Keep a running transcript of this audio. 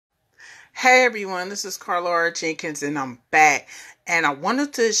Hey everyone, this is Carla Jenkins and I'm back. And I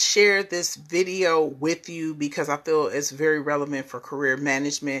wanted to share this video with you because I feel it's very relevant for career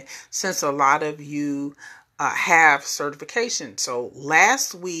management since a lot of you have certification. So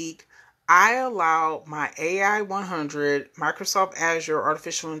last week, I allowed my AI 100 Microsoft Azure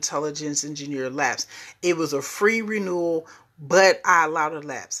Artificial Intelligence Engineer lapse. It was a free renewal, but I allowed it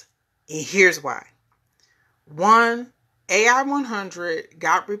lapse. And here's why. One, AI 100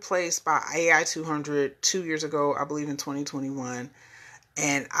 got replaced by AI 200 2 years ago, I believe in 2021.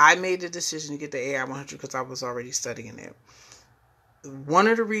 And I made the decision to get the AI 100 because I was already studying it. One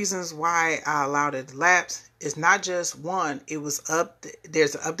of the reasons why I allowed it to lapse is not just one, it was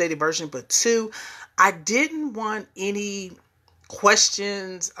there's an updated version, but two, I didn't want any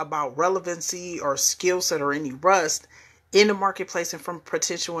questions about relevancy or skill set or any rust in the marketplace and from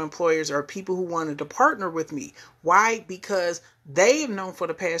potential employers or people who wanted to partner with me. Why? Because they have known for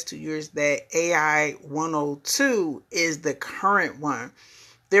the past 2 years that AI 102 is the current one.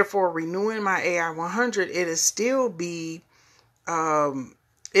 Therefore, renewing my AI 100, it'll still be old.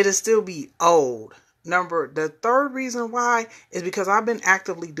 The third reason why is because I've been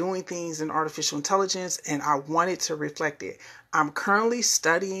actively doing things in artificial intelligence and I wanted to reflect it. I'm currently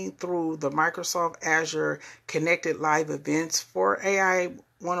studying through the Microsoft Azure Connected Live Events for AI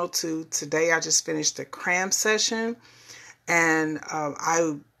 102. Today I just finished the cram session and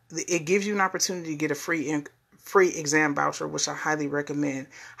it gives you an opportunity to get a free exam voucher, which I highly recommend.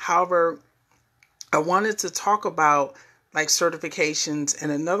 However, I wanted to talk about like certifications,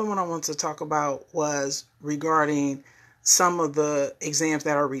 and another one I want to talk about was regarding some of the exams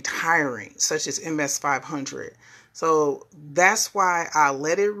that are retiring, such as MS 500. So that's why I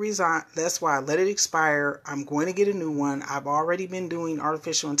let it resign. That's why I let it expire. I'm going to get a new one. I've already been doing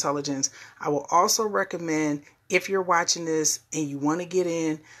artificial intelligence. I will also recommend, if you're watching this and you want to get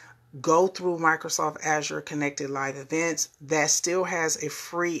in, go through Microsoft Azure Connected Live Events. That still has a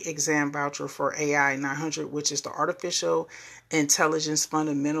free exam voucher for AI 900, which is the Artificial Intelligence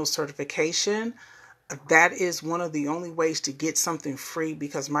Fundamental Certification. That is one of the only ways to get something free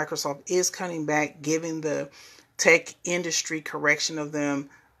because Microsoft is cutting back, giving the tech industry correction of them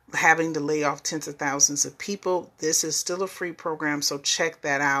having to lay off tens of thousands of people. This is still a free program, so check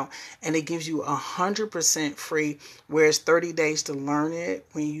that out. And it gives you 100% free, whereas 30 days to learn it.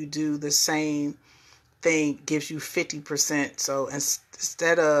 When you do the same thing, gives you 50%. So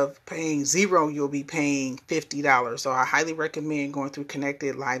instead of paying $0, you'll be paying $50. So I highly recommend going through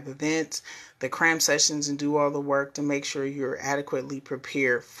Connected Live Events, the cram sessions, and do all the work to make sure you're adequately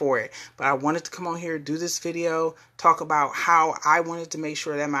prepared for it. But I wanted to come on here, do this video, talk about how I wanted to make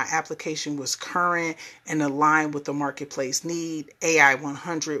sure that my application was current and aligned with the marketplace need. AI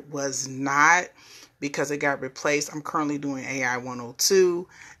 100 was not, because it got replaced. I'm currently doing AI 102.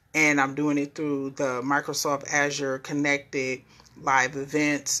 And I'm doing it through the Microsoft Azure Connected Live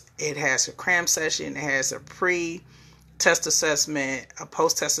Events. It has a cram session. It has a pre-test assessment, a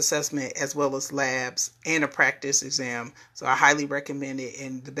post-test assessment, as well as labs and a practice exam. So I highly recommend it.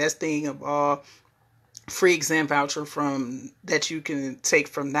 And the best thing of all, free exam voucher that you can take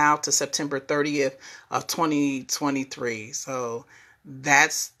from now to September 30th of 2023. So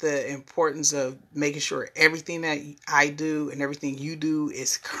that's the importance of making sure everything that I do and everything you do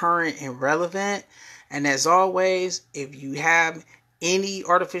is current and relevant. And as always, if you have any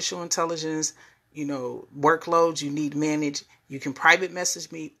artificial intelligence, workloads you need managed, you can private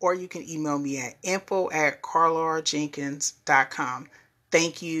message me or you can email me at info@carlarjenkins.com.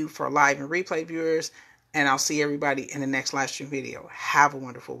 Thank you for live and replay viewers, and I'll see everybody in the next live stream video. Have a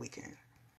wonderful weekend.